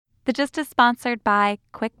The Gist is sponsored by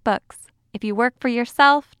QuickBooks. If you work for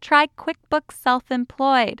yourself, try QuickBooks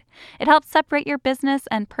Self-Employed. It helps separate your business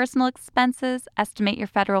and personal expenses, estimate your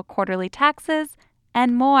federal quarterly taxes,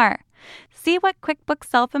 and more. See what QuickBooks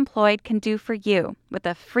Self-Employed can do for you with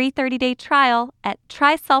a free 30-day trial at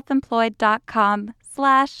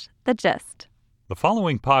tryselfemployed.com/thegist. The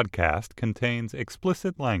following podcast contains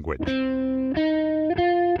explicit language.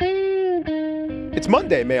 It's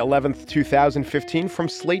Monday, May 11th, 2015. From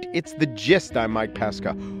Slate, it's The Gist. I'm Mike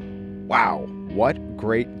Pesca. Wow, what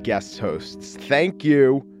great guest hosts. Thank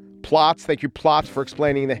you, Plots. Thank you, Plots, for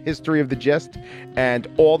explaining the history of The Gist and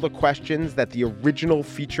all the questions that the original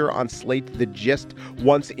feature on Slate, The Gist,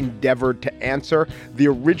 once endeavored to answer. The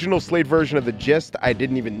original Slate version of The Gist, I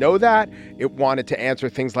didn't even know that. It wanted to answer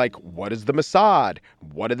things like, what is the Mossad?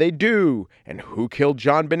 What do they do? And who killed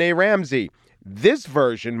John Benet Ramsey? This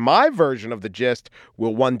version, my version of The Gist,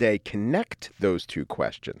 will one day connect those two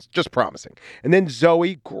questions. Just promising. And then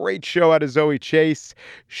Zoe, great show out of Zoe Chase.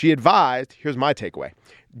 She advised, here's my takeaway.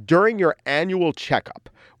 During your annual checkup,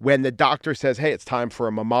 when the doctor says, hey, it's time for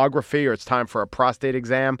a mammography or it's time for a prostate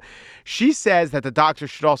exam, she says that the doctor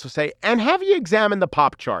should also say, and have you examined the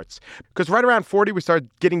pop charts? Because right around 40, we start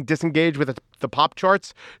getting disengaged with the pop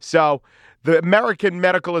charts. So the American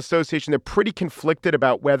Medical Association, they're pretty conflicted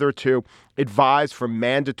about whether to advise for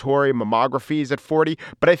mandatory mammographies at 40.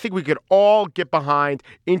 But I think we could all get behind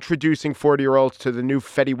introducing 40-year-olds to the new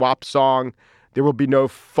Fetty Wap song. There will be no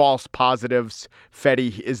false positives.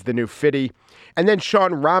 Fetty is the new Fitty. And then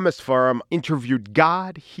Sean Rameswaram interviewed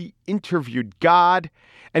God. He interviewed God.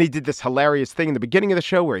 And he did this hilarious thing in the beginning of the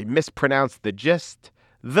show where he mispronounced The Gist.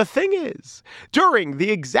 The thing is, during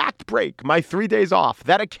the exact break, my 3 days off,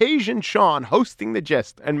 that occasioned Sean hosting The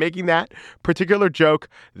Gist and making that particular joke,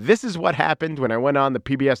 this is what happened when I went on the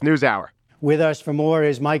PBS NewsHour. With us for more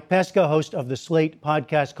is Mike Pesca, host of the Slate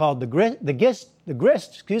podcast called The Grist,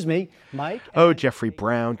 Mike. Oh, Jeffrey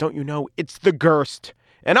Brown, don't you know, it's the Gerst.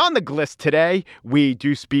 And on the Glist today, we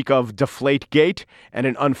do speak of Deflategate and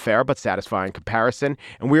an unfair but satisfying comparison.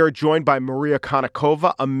 And we are joined by Maria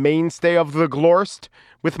Konnikova, a mainstay of the Glorst,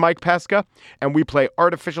 with Mike Pesca. And we play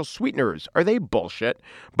Artificial Sweeteners. Are they bullshit?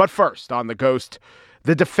 But first, on the Ghost,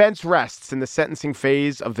 the defense rests in the sentencing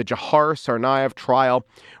phase of the Jahar Tsarnaev trial.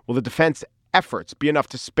 Will the defense efforts be enough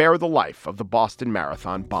to spare the life of the Boston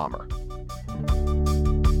Marathon bomber?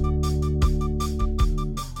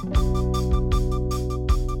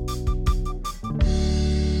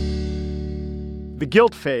 The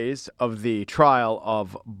guilt phase of the trial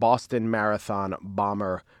of Boston Marathon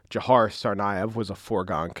bomber Jahar Tsarnaev was a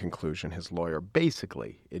foregone conclusion. His lawyer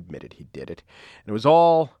basically admitted he did it. And it was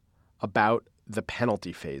all about the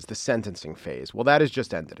penalty phase, the sentencing phase. Well, that has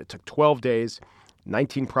just ended. It took 12 days.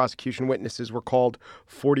 19 prosecution witnesses were called.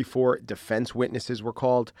 44 defense witnesses were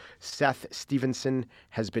called. Seth Stevenson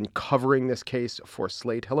has been covering this case for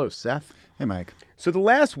Slate. Hello, Seth. Hey, Mike. So the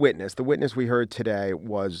last witness, the witness we heard today,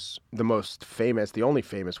 was the most famous, the only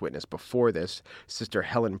famous witness before this, Sister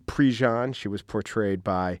Helen Prejean. She was portrayed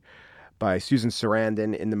by Susan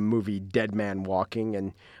Sarandon in the movie Dead Man Walking.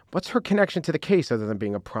 And what's her connection to the case other than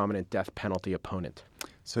being a prominent death penalty opponent?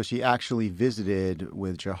 So she actually visited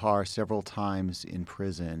with Jahar several times in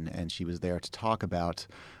prison, and she was there to talk about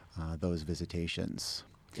those visitations.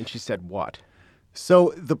 And she said what?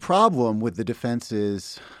 So the problem with the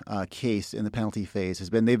defense's case in the penalty phase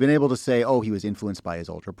has been they've been able to say, oh, he was influenced by his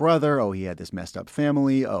older brother. Oh, he had this messed up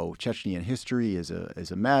family. Oh, Chechnyan history is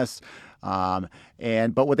a mess.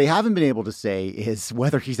 But what they haven't been able to say is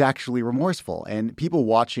whether he's actually remorseful. And people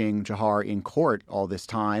watching Jahar in court all this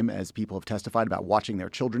time, as people have testified about watching their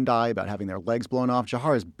children die, about having their legs blown off,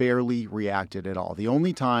 Jahar has barely reacted at all. The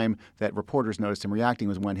only time that reporters noticed him reacting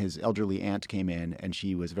was when his elderly aunt came in and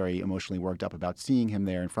she was very emotionally worked up about seeing him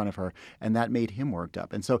there in front of her, and that made him worked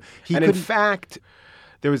up. And so in fact,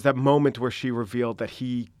 there was that moment where she revealed that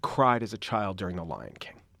he cried as a child during The Lion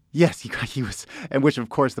King. Yes, he was, and which, of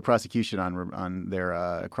course, the prosecution on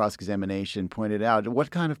their cross-examination pointed out.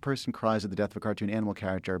 What kind of person cries at the death of a cartoon animal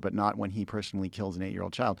character, but not when he personally kills an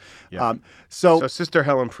 8-year-old child? Yeah. So Sister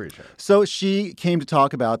Helen Prejean. So she came to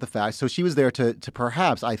talk about the facts. So she was there to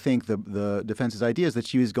perhaps, I think, the defense's idea is that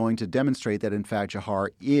she was going to demonstrate that, in fact, Jahar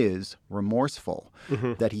is remorseful,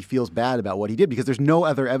 that he feels bad about what he did, because there's no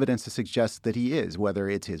other evidence to suggest that he is, whether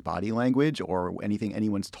it's his body language or anything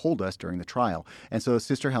anyone's told us during the trial. And so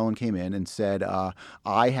Sister Helen Helen came in and said,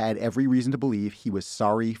 I had every reason to believe he was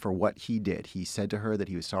sorry for what he did. He said to her that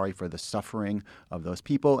he was sorry for the suffering of those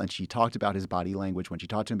people. And she talked about his body language when she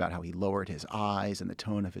talked to him about how he lowered his eyes and the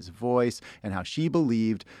tone of his voice and how she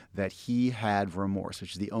believed that he had remorse,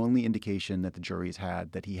 which is the only indication that the jury's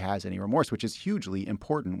had that he has any remorse, which is hugely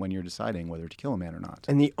important when you're deciding whether to kill a man or not.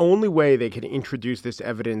 And the only way they can introduce this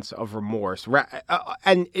evidence of remorse,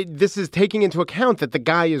 this is taking into account that the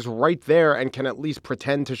guy is right there and can at least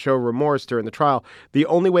pretend to show remorse during the trial. The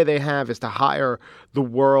only way they have is to hire the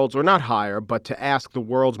world's, or not hire, but to ask the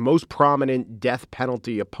world's most prominent death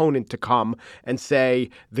penalty opponent to come and say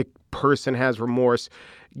the person has remorse.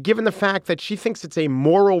 Given the fact that she thinks it's a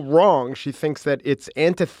moral wrong, she thinks that it's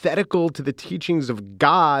antithetical to the teachings of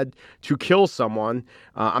God to kill someone.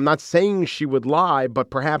 I'm not saying she would lie, but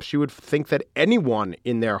perhaps she would think that anyone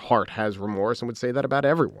in their heart has remorse and would say that about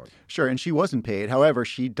everyone. Sure, and she wasn't paid. However,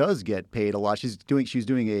 she does get paid a lot. She's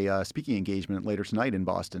doing a speaking engagement later tonight in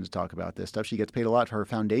Boston to talk about this stuff. She gets paid a lot. Her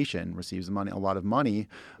foundation receives a lot of money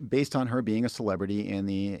based on her being a celebrity in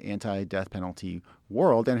the anti-death penalty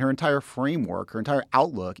world, and her entire framework, her entire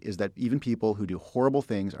outlook is that even people who do horrible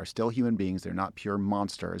things are still human beings. They're not pure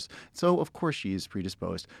monsters. So, of course, she's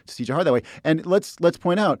predisposed to see Jahar that way. And let's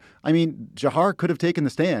point out, I mean, Jahar could have taken the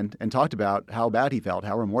stand and talked about how bad he felt,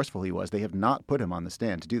 how remorseful he was. They have not put him on the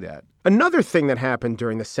stand to do that. Another thing that happened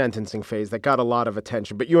during the sentencing phase that got a lot of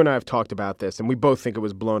attention, but you and I have talked about this, and we both think it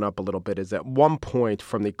was blown up a little bit, is at one point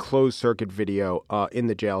from the closed-circuit video in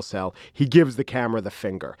the jail cell, he gives the camera the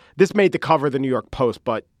finger. This made the cover of the New York Post,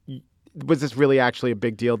 but was this really actually a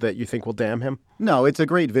big deal that you think will damn him? No, it's a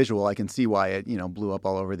great visual. I can see why it, blew up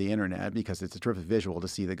all over the internet, because it's a terrific visual to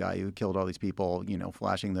see the guy who killed all these people,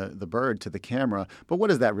 flashing the bird to the camera. But what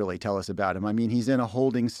does that really tell us about him? I mean, he's in a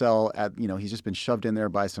holding cell he's just been shoved in there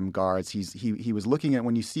by some guards. He was looking at,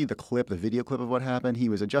 when you see the video clip of what happened, he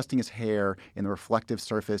was adjusting his hair in the reflective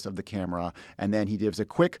surface of the camera. And then he gives a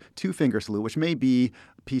quick 2-finger salute, which may be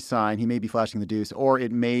peace sign. He may be flashing the deuce, or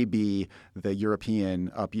it may be the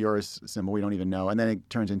European up yours symbol. We don't even know. And then it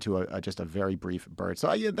turns into just a very brief bird.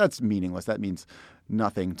 So that's meaningless. That means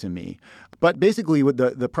nothing to me. But basically, what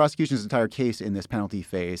the prosecution's entire case in this penalty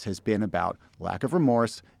phase has been about lack of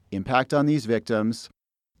remorse, impact on these victims,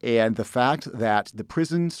 and the fact that the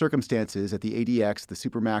prison circumstances at the ADX, the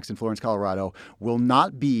Supermax in Florence, Colorado, will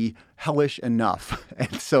not be hellish enough.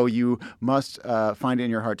 And so you must find it in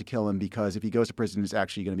your heart to kill him, because if he goes to prison, it's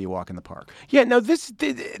actually going to be a walk in the park. Yeah, now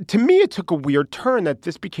to me, it took a weird turn that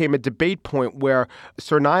this became a debate point where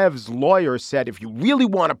Tsarnaev's lawyer said, if you really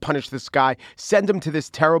want to punish this guy, send him to this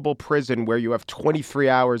terrible prison where you have 23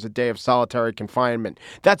 hours a day of solitary confinement.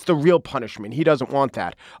 That's the real punishment. He doesn't want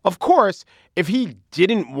that. Of course, if he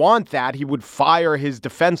didn't want that, he would fire his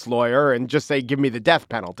defense lawyer and just say, give me the death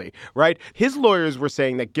penalty, right? His lawyers were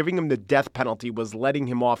saying that giving him the death penalty was letting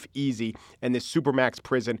him off easy, and this Supermax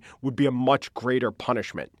prison would be a much greater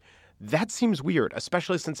punishment. That seems weird,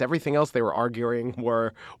 especially since everything else they were arguing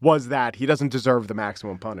was that he doesn't deserve the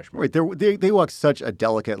maximum punishment. Right. They walk such a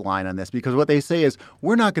delicate line on this, because what they say is,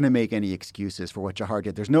 we're not going to make any excuses for what Jahar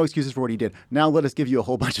did. There's no excuses for what he did. Now let us give you a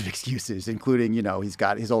whole bunch of excuses, including, he's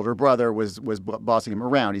got his older brother was bossing him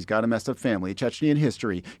around. He's got a messed up family, Chechnyan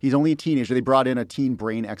history. He's only a teenager. They brought in a teen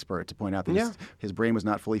brain expert to point out that his brain was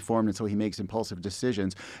not fully formed, and so he makes impulsive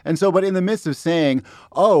decisions. And so, but in the midst of saying,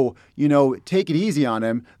 take it easy on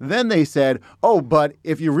him, then they said, but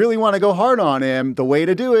if you really want to go hard on him, the way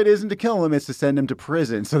to do it isn't to kill him, it's to send him to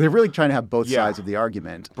prison. So they're really trying to have both sides of the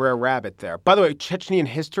argument. Brer Rabbit there. By the way, Chechnyan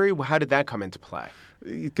history, how did that come into play?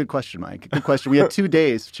 Good question, Mike. Good question. We had 2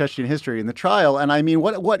 days of Chechen history in the trial. And I mean,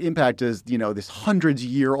 what impact does, this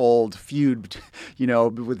hundreds-year-old feud,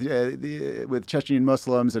 with Chechen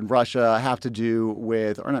Muslims and Russia have to do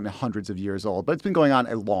with, or not hundreds of years old, but it's been going on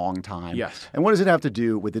a long time. Yes. And what does it have to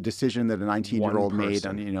do with the decision that a 19-year-old made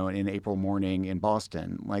on, in April morning in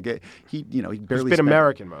Boston? Like, he barely He's been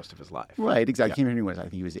American most of his life. Right, exactly. Yeah. Came here when I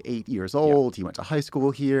think he was 8 years old. He went to high school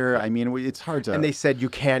here. I mean, it's hard to. And they said you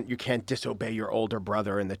can't disobey your older brother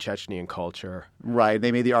in the Chechnyan culture. Right.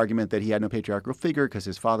 They made the argument that he had no patriarchal figure because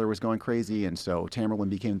his father was going crazy, and so Tamerlan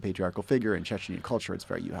became the patriarchal figure. In Chechnyan culture, it's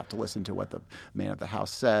you have to listen to what the man of the house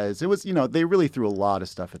says. It was, they really threw a lot of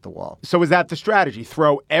stuff at the wall. So is that the strategy?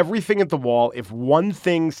 Throw everything at the wall. If one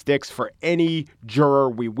thing sticks for any juror,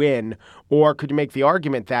 we win. Or could you make the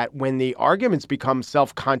argument that when the arguments become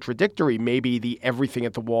self-contradictory, maybe the everything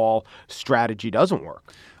at the wall strategy doesn't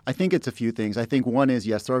work? I think it's a few things. I think one is,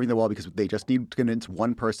 yes, throw everything at the wall because they just need to convince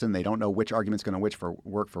one person. They don't know which argument's going to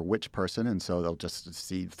work for which person, and so they'll just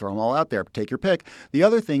throw them all out there. Take your pick. The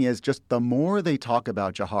other thing is just the more they talk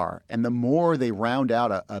about Jahar and the more they round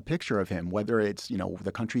out a picture of him, whether it's,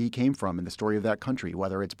 the country he came from and the story of that country,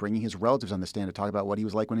 whether it's bringing his relatives on the stand to talk about what he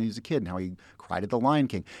was like when he was a kid and how he cried at the Lion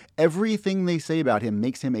King. Everything they say about him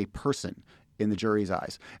makes him a person in the jury's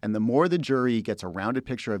eyes. And the more the jury gets a rounded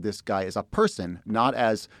picture of this guy as a person, not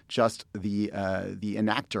as just the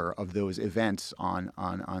enactor of those events on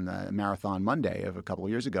the Marathon Monday of a couple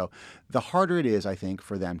of years ago, the harder it is, I think,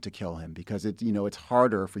 for them to kill him because it's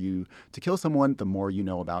harder for you to kill someone the more you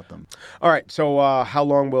know about them. All right. So how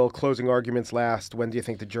long will closing arguments last? When do you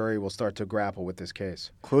think the jury will start to grapple with this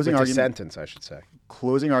case? Sentence, I should say.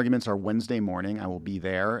 Closing arguments are Wednesday morning. I will be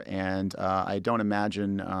there, and I don't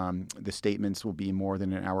imagine the statements will be more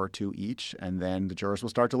than an hour or two each, and then the jurors will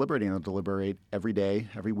start deliberating. They'll deliberate every day,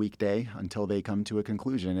 every weekday, until they come to a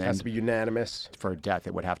conclusion. It has to be unanimous. For death,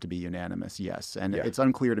 it would have to be unanimous, yes. And it's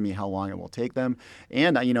unclear to me how long it will take them.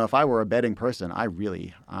 And, if I were a betting person,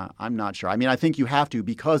 I'm not sure. I mean, I think you have to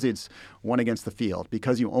because it's one against the field,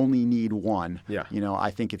 because you only need one. Yeah.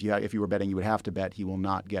 I think if you were betting, you would have to bet he will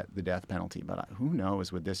not get the death penalty. But who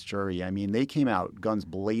knows with this jury? I mean, they came out guns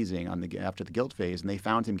blazing after the guilt phase, and they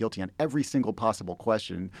found him guilty on every single possible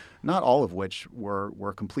question, not all of which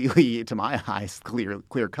were completely, to my eyes, clear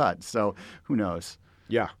cut. So who knows?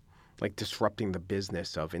 Yeah. Like disrupting the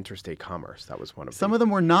business of interstate commerce. That was one of them. Some of them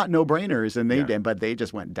were not no-brainers, but they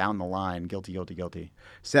just went down the line. Guilty, guilty, guilty.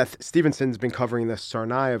 Seth Stevenson's been covering the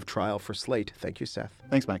Tsarnaev trial for Slate. Thank you, Seth.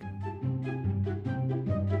 Thanks, Mike.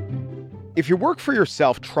 If you work for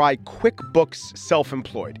yourself, try QuickBooks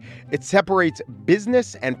Self-Employed. It separates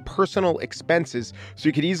business and personal expenses so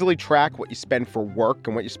you can easily track what you spend for work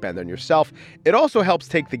and what you spend on yourself. It also helps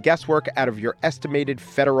take the guesswork out of your estimated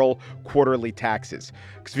federal quarterly taxes.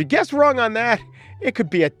 Because if you guess wrong on that, it could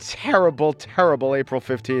be a terrible, terrible April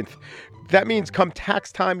 15th. That means come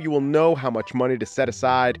tax time, you will know how much money to set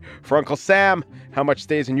aside for Uncle Sam, how much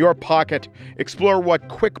stays in your pocket. Explore what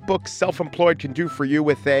QuickBooks Self-Employed can do for you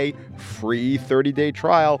with a free 30-day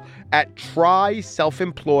trial at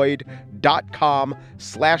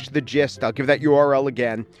tryselfemployed.com/thegist. I'll give that URL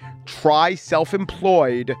again,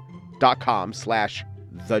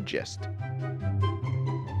 tryselfemployed.com/thegist.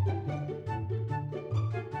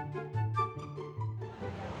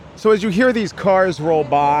 So as you hear these cars roll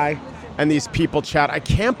by and these people chat, I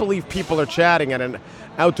can't believe people are chatting at an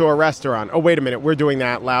outdoor restaurant. Oh, wait a minute. We're doing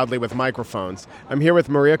that loudly with microphones. I'm here with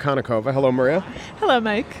Maria Konnikova. Hello, Maria. Hello,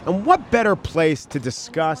 Mike. And what better place to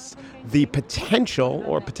discuss the potential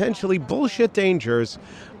or potentially bullshit dangers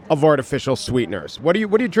of artificial sweeteners? What are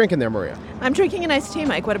you drinking there, Maria? I'm drinking an iced tea,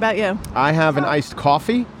 Mike. What about you? I have an iced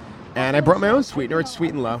coffee, and I brought my own sweetener. It's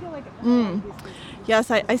Sweet and Low.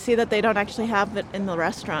 Yes, I see that they don't actually have it in the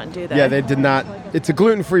restaurant, do they? Yeah, they did not. It's a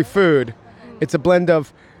gluten-free food. It's a blend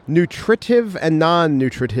of nutritive and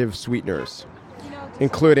non-nutritive sweeteners,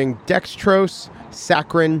 including dextrose,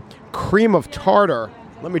 saccharin, cream of tartar.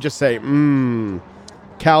 Let me just say,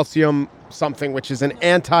 calcium something, which is an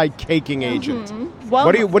anti-caking agent. Well,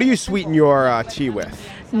 what do you sweeten your tea with?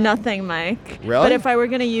 Nothing, Mike. Really? But if I were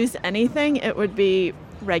going to use anything, it would be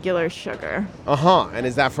regular sugar. And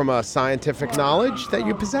is that from a scientific knowledge that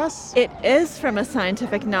you possess? It is from a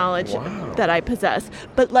scientific knowledge that I possess.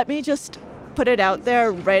 But let me just put it out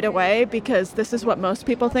there right away, because this is what most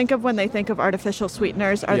people think of when they think of artificial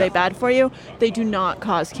sweeteners. Are they bad for you? They do not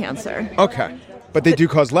cause cancer. Okay. But they do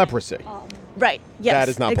cause leprosy. Right. Yes. That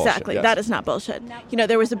is not bullshit. Exactly. Yes. That is not bullshit.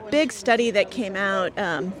 There was a big study that came out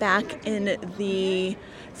back in the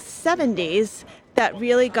 70s that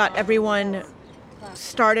really got everyone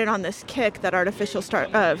started on this kick that artificial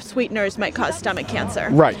sweeteners might cause stomach cancer.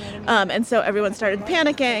 Right. And so everyone started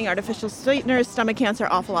panicking, artificial sweeteners, stomach cancer,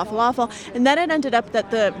 awful, awful, awful. And then it ended up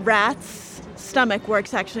that the rats' stomach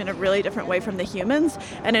works actually in a really different way from the humans,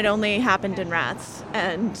 and it only happened in rats.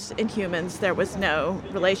 And in humans, there was no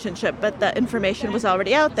relationship, but the information was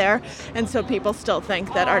already out there, and so people still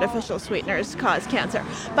think that artificial sweeteners cause cancer.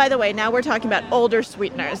 By the way, now we're talking about older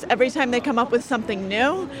sweeteners. Every time they come up with something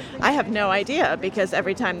new, I have no idea, because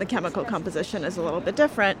every time the chemical composition is a little bit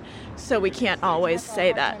different, so we can't always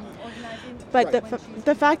say that. But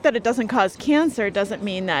the fact that it doesn't cause cancer doesn't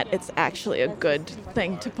mean that it's actually a good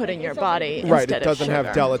thing to put in your body Right, instead it doesn't of sugar.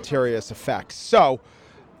 have deleterious effects. So,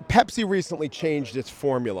 Pepsi recently changed its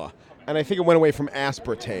formula, And I think it went away from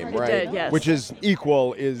aspartame, right? It did, yes. Which is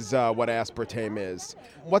what aspartame is.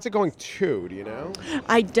 What's it going to, do you know?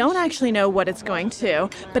 I don't actually know what it's going to,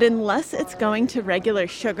 but unless it's going to regular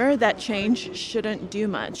sugar, that change shouldn't do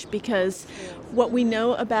much, because what we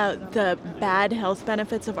know about the bad health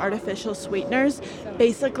benefits of artificial sweeteners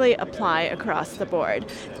basically apply across the board.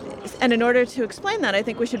 And in order to explain that, I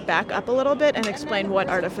think we should back up a little bit and explain what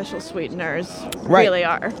artificial sweeteners really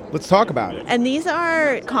are. Let's talk about it. And these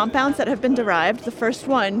are compounds that have been derived. The first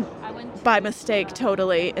one, by mistake,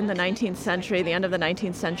 totally, in the 19th century, the end of the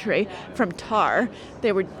 19th century, from tar.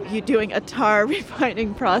 They were doing a tar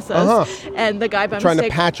refining process, and the guy by trying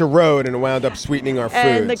mistake... to patch a road and wound up sweetening our foods.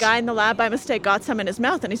 And the guy in the lab by mistake got some in his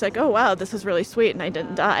mouth, and he's like, "Oh wow, this is really sweet," and I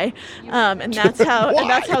didn't die. And that's how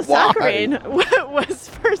saccharine was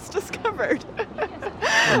first discovered.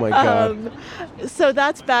 Oh my God. So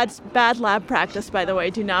that's bad lab practice, by the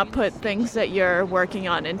way. Do not put things that you're working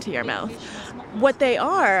on into your mouth. What they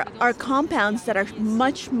are compounds that are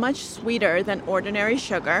much, much sweeter than ordinary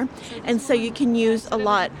sugar, and so you can use a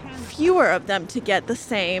lot fewer of them to get the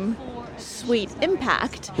same sweet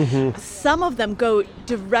impact. Mm-hmm. Some of them go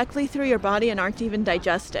directly through your body and aren't even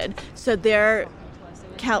digested, so their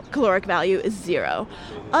caloric value is 0.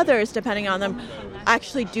 Others, depending on them,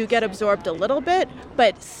 actually do get absorbed a little bit,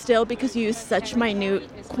 but still, because you use such minute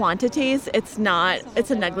quantities, it's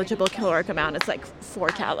a negligible caloric amount. It's like 4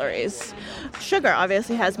 calories. Sugar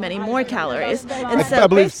obviously has many more calories. And I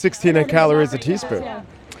believe 16 calories a teaspoon.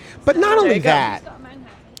 But not only that,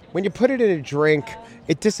 when you put it in a drink,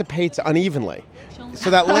 it dissipates unevenly.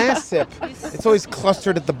 So that last sip, it's always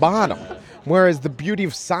clustered at the bottom. Whereas the beauty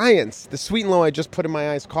of science, the sweet and low I just put in my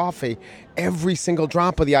iced coffee, every single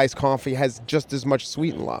drop of the iced coffee has just as much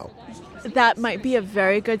sweet and low. That might be a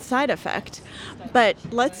very good side effect. But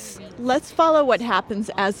let's follow what happens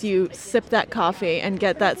as you sip that coffee and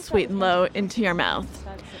get that sweet and low into your mouth.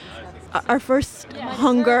 Our first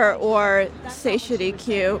hunger or satiety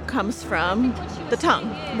cue comes from the tongue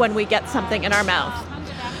when we get something in our mouth.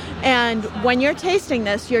 And when you're tasting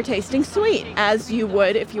this, you're tasting sweet, as you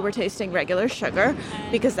would if you were tasting regular sugar,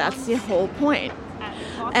 because that's the whole point.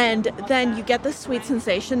 And then you get the sweet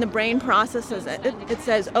sensation. The brain processes it. It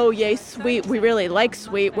says, "Oh, yay, sweet. We really like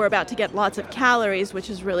sweet. We're about to get lots of calories,"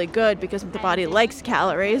 which is really good because the body likes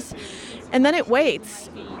calories. And then it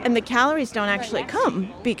waits, and the calories don't actually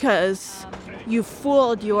come because you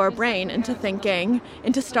fooled your brain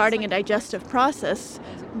into starting a digestive process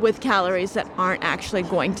with calories that aren't actually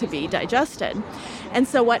going to be digested. And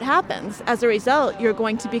so what happens? As a result, you're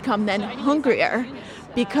going to become then hungrier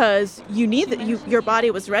because your body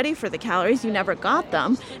was ready for the calories, you never got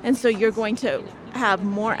them, and so you're going to have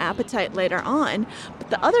more appetite later on.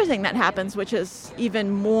 But the other thing that happens, which is even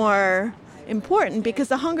more important, because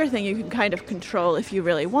the hunger thing you can kind of control if you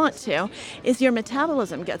really want to, is your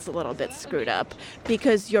metabolism gets a little bit screwed up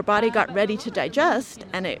because your body got ready to digest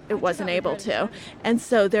and it wasn't able to. And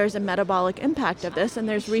so there's a metabolic impact of this, and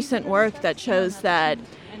there's recent work that shows that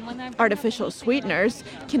artificial sweeteners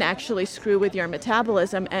can actually screw with your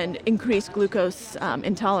metabolism and increase glucose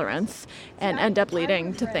intolerance and end up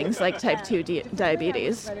leading to things like type 2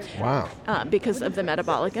 diabetes. Wow. Because of the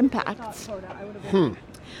metabolic impacts.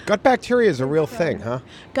 Gut bacteria is a real thing, huh?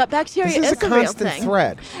 Gut bacteria is a real thing. This is a constant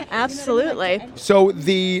thread. Absolutely. So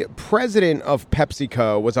the president of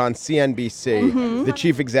PepsiCo was on CNBC, the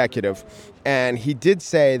chief executive, and he did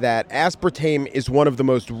say that aspartame is one of the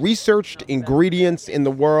most researched ingredients in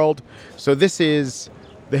the world. So this is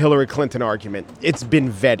the Hillary Clinton argument. It's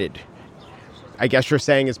been vetted. I guess you're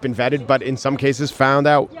saying it's been vetted, but in some cases found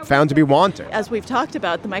to be wanting. As we've talked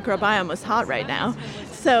about, the microbiome was hot right now.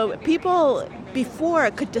 So people before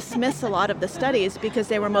could dismiss a lot of the studies because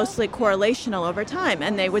they were mostly correlational over time,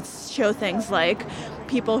 and they would show things like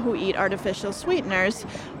people who eat artificial sweeteners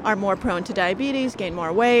are more prone to diabetes, gain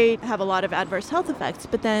more weight, have a lot of adverse health effects.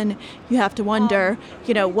 But then you have to wonder,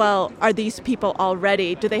 well, are these people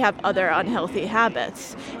do they have other unhealthy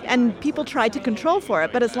habits? And people tried to control for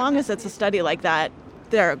it, but as long as it's a study like that,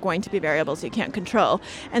 there are going to be variables you can't control.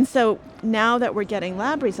 And so now that we're getting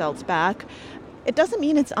lab results back, it doesn't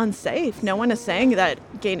mean it's unsafe. No one is saying that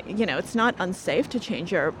it's not unsafe to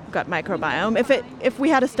change your gut microbiome. If we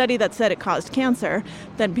had a study that said it caused cancer,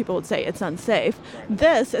 then people would say it's unsafe.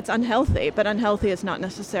 It's unhealthy, but unhealthy is not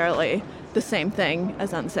necessarily the same thing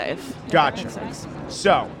as unsafe. Gotcha.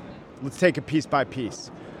 So, let's take it piece by piece.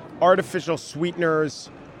 Artificial sweeteners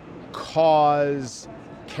cause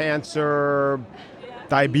cancer,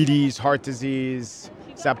 diabetes, heart disease.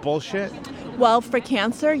 Is that bullshit? Well, for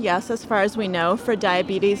cancer, yes, as far as we know. For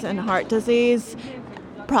diabetes and heart disease,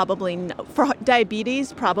 Probably no. For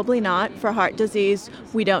diabetes, probably not. For heart disease,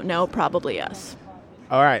 we don't know, probably yes.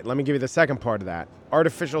 All right, let me give you the second part of that.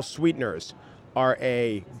 Artificial sweeteners are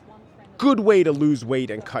a good way to lose weight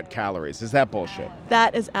and cut calories. Is that bullshit?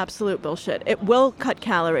 That is absolute bullshit. It will cut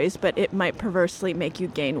calories, but it might perversely make you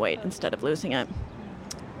gain weight instead of losing it.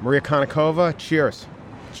 Maria Konnikova, cheers.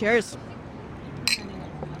 Cheers.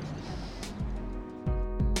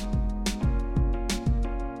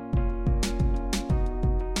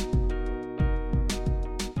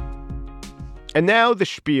 And now the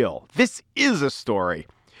spiel. This is a story.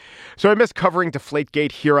 So I missed covering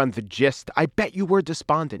Deflategate here on The Gist. I bet you were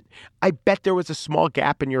despondent. I bet there was a small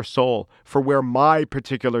gap in your soul for where my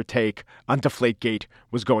particular take on Deflategate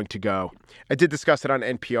was going to go. I did discuss it on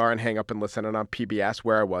NPR and Hang Up and Listen and on PBS,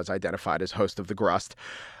 where I was identified as host of The Grust.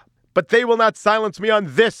 But they will not silence me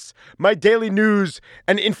on this, my daily news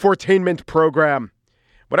and infotainment program.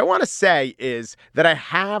 What I want to say is that I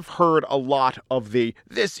have heard a lot of the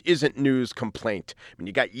 "this isn't news" complaint. I mean,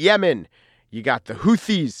 you got Yemen, you got the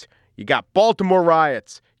Houthis, you got Baltimore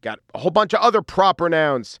riots, you got a whole bunch of other proper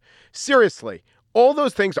nouns. Seriously, all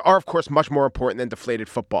those things are, of course, much more important than deflated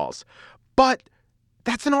footballs. But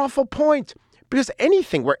that's an awful point. Because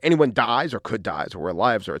anything where anyone dies or could die or where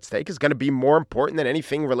lives are at stake is going to be more important than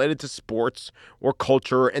anything related to sports or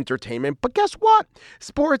culture or entertainment. But guess what?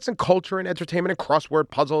 Sports and culture and entertainment and crossword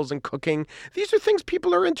puzzles and cooking, these are things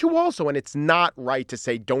people are into also. And it's not right to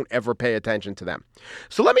say don't ever pay attention to them.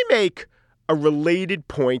 So let me make a related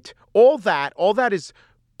point. All that is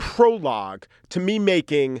prologue to me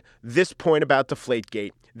making this point about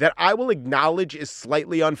Deflategate that I will acknowledge is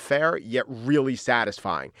slightly unfair, yet really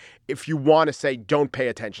satisfying. If you want to say, don't pay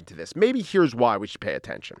attention to this, maybe here's why we should pay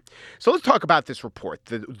attention. So let's talk about this report,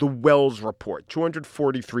 the Wells report,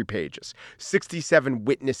 243 pages, 67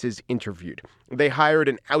 witnesses interviewed. They hired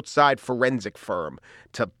an outside forensic firm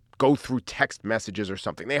to go through text messages or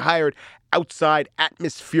something. They hired outside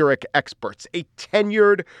atmospheric experts. A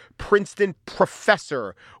tenured Princeton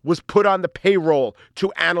professor was put on the payroll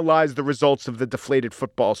to analyze the results of the deflated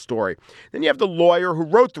football story. Then you have the lawyer who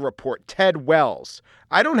wrote the report, Ted Wells.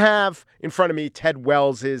 I don't have in front of me Ted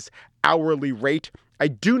Wells's hourly rate. I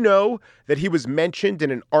do know that he was mentioned in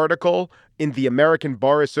an article in the American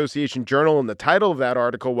Bar Association Journal, and the title of that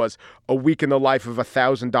article was "A Week in the Life of a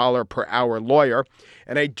 $1,000 per Hour Lawyer."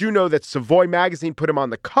 And I do know that Savoy magazine put him on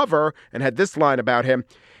the cover and had this line about him: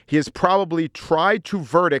 "He has probably tried to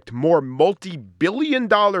verdict more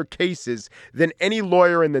multi-billion-dollar cases than any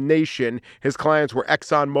lawyer in the nation." His clients were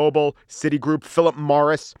ExxonMobil, Citigroup, Philip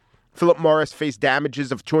Morris. Philip Morris faced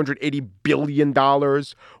damages of $280 billion.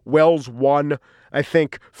 Wells won. I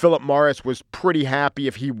think Philip Morris was pretty happy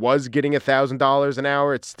if he was getting $1,000 an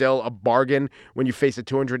hour. It's still a bargain when you face a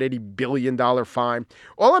 $280 billion fine.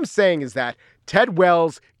 All I'm saying is that Ted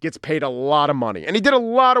Wells gets paid a lot of money, and he did a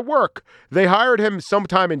lot of work. They hired him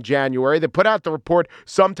sometime in January. They put out the report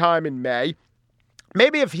sometime in May.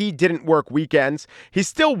 Maybe if he didn't work weekends, he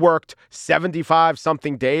still worked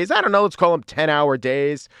 75-something days. I don't know, let's call them 10-hour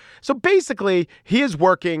days. So basically, he is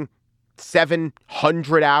working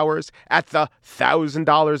 700 hours at the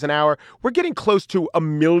 $1,000 an hour. We're getting close to $1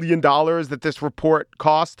 million that this report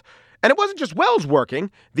cost. And it wasn't just Wells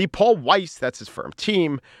working. The Paul Weiss, that's his firm,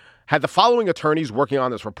 team had the following attorneys working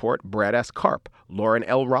on this report: Brad S. Karp, Lauren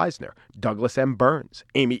L. Reisner, Douglas M. Burns,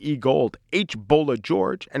 Amy E. Gold, H. Bola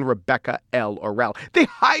George, and Rebecca L. Orell. They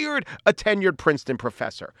hired a tenured Princeton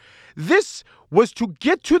professor. This was to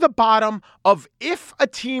get to the bottom of if a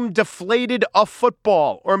team deflated a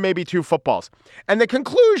football or maybe two footballs. And the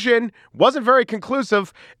conclusion wasn't very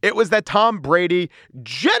conclusive. It was that Tom Brady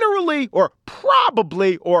generally or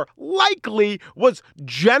probably or likely was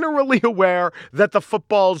generally aware that the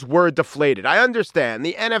footballs were deflated. I understand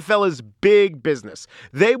the NFL is big business.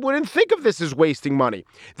 They wouldn't think of this as wasting money.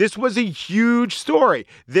 This was a huge story.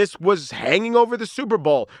 This was hanging over the Super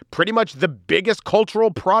Bowl, pretty much the biggest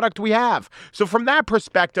cultural product we have. So from that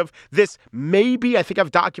perspective, this maybe, I think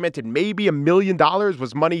I've documented, maybe $1 million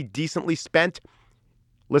was money decently spent.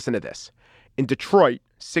 Listen to this. In Detroit,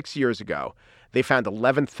 6 years ago, they found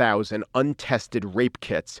 11,000 untested rape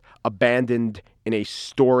kits abandoned in a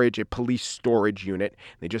police storage unit.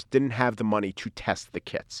 They just didn't have the money to test the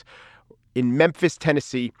kits. In Memphis,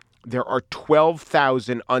 Tennessee, there are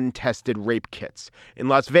 12,000 untested rape kits. In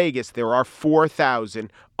Las Vegas, there are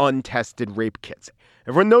 4,000 untested rape kits.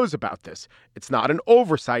 Everyone knows about this. It's not an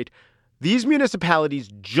oversight. These municipalities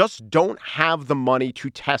just don't have the money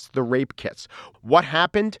to test the rape kits. What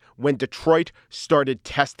happened when Detroit started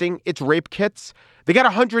testing its rape kits? They got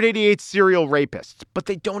 188 serial rapists, but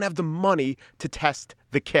they don't have the money to test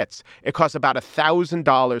the kits. It costs about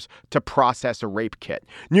 $1,000 to process a rape kit.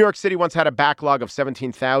 New York City once had a backlog of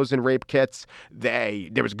 17,000 rape kits.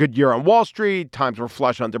 There was a good year on Wall Street. Times were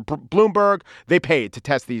flush under Bloomberg. They paid to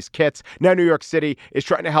test these kits. Now New York City is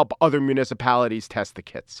trying to help other municipalities test the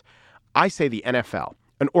kits. I say the NFL,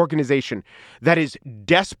 an organization that is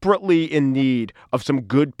desperately in need of some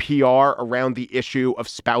good PR around the issue of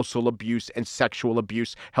spousal abuse and sexual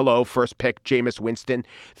abuse. Hello, first pick, Jameis Winston.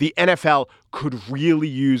 The NFL could really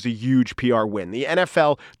use a huge PR win. The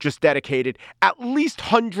NFL just dedicated at least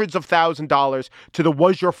hundreds of $1,000s to the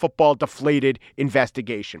Was Your Football Deflated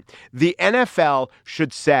investigation. The NFL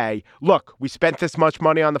should say, look, we spent this much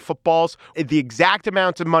money on the footballs. The exact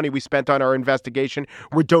amount of money we spent on our investigation,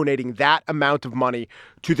 we're donating that amount of money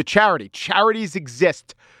to the charity. Charities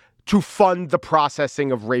exist to fund the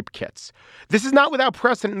processing of rape kits. This is not without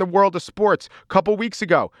precedent in the world of sports. A couple weeks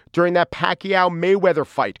ago, during that Pacquiao-Mayweather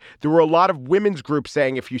fight, there were a lot of women's groups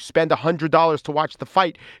saying if you spend $100 to watch the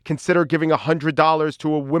fight, consider giving $100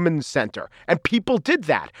 to a women's center. And people did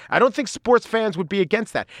that. I don't think sports fans would be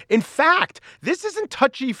against that. In fact, this isn't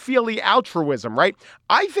touchy-feely altruism, right?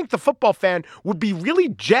 I think the football fan would be really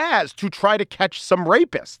jazzed to try to catch some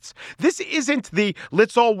rapists. This isn't the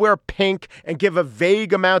let's all wear pink and give a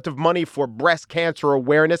vague amount of money for breast cancer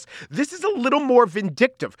awareness. This is a little more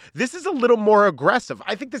vindictive. This is a little more aggressive.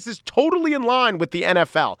 I think this is totally in line with the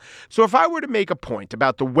NFL. So if I were to make a point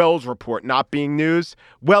about the Wells report not being news,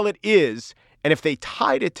 well, it is. And if they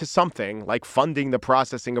tied it to something like funding the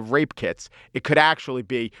processing of rape kits, it could actually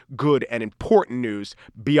be good and important news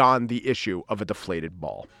beyond the issue of a deflated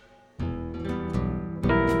ball.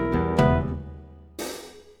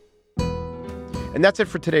 And that's it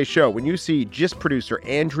for today's show. When you see GIST producer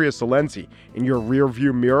Andrea Salenzi in your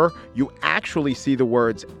rearview mirror, you actually see the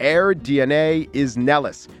words Air DNA is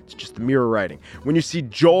Nellis. It's just the mirror writing. When you see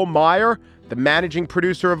Joel Meyer, the managing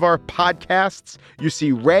producer of our podcasts, you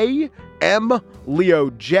see Ray M. Leo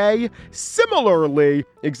J. Similarly,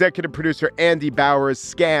 executive producer Andy Bowers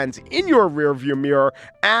scans in your rearview mirror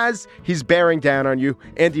as he's bearing down on you.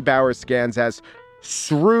 Andy Bowers scans as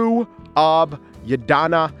Sru Ab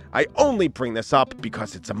Yadana. I only bring this up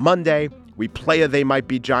because it's a Monday. We play a They Might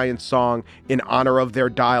Be Giants song in honor of their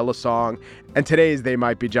Dial-A-Song. And today's They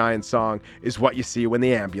Might Be Giants song is what you see when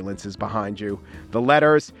the ambulance is behind you. The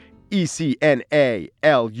letters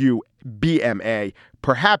ECNALUBMA.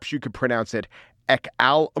 Perhaps you could pronounce it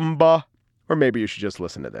Ekalumba, or maybe you should just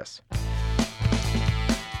listen to this.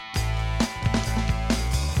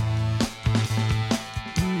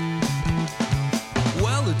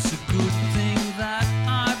 Well, it's a good thing that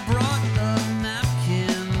I brought a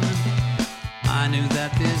napkin. I knew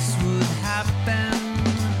that this would happen.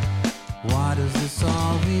 Why does this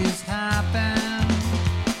always happen?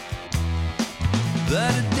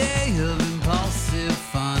 That a day of impulsive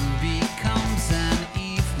fun becomes an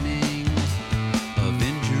evening of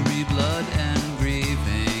injury, blood, and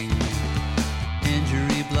grieving.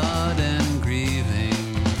 Injury, blood, and grieving.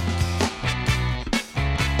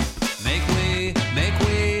 Make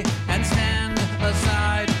way, and stand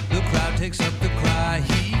aside. The crowd takes up the cry.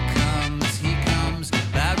 He comes.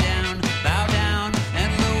 Bow down,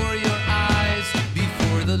 and lower your eyes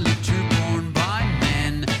before the litter borne by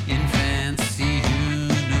men in fancy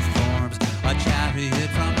uniforms. A chariot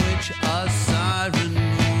from which a siren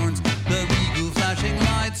warns. The regal flashing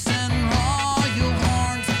lights and royal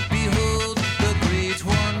horns. Behold, the great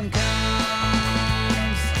one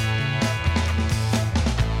comes.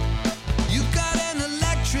 You've got an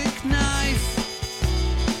electric knife,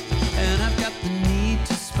 and I've got the need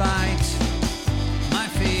to spite my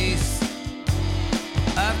face.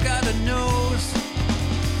 I've got a nose.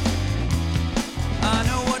 I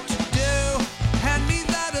know what to do. Hand me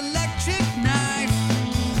that electric knife.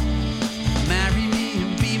 Marry me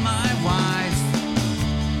and be my wife.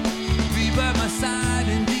 Be by my side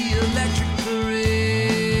in the electric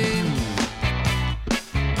parade.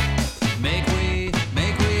 Make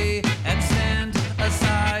way, and stand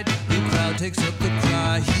aside. The crowd takes up the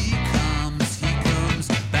cry. He comes.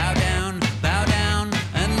 Bow down,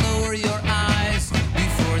 and lower your eyes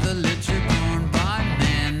before the litter borne by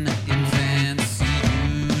men in fancy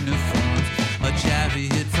uniforms. A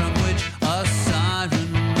chariot from which a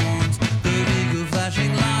siren warns. The regal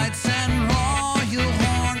flashing lights and royal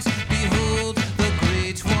horns. Behold, the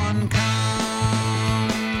great one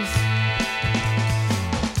comes.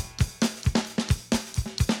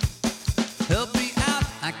 Help me out,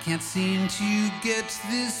 I can't seem to you get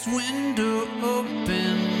this window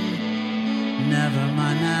open. Never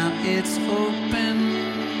mind now, it's open.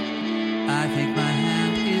 I think my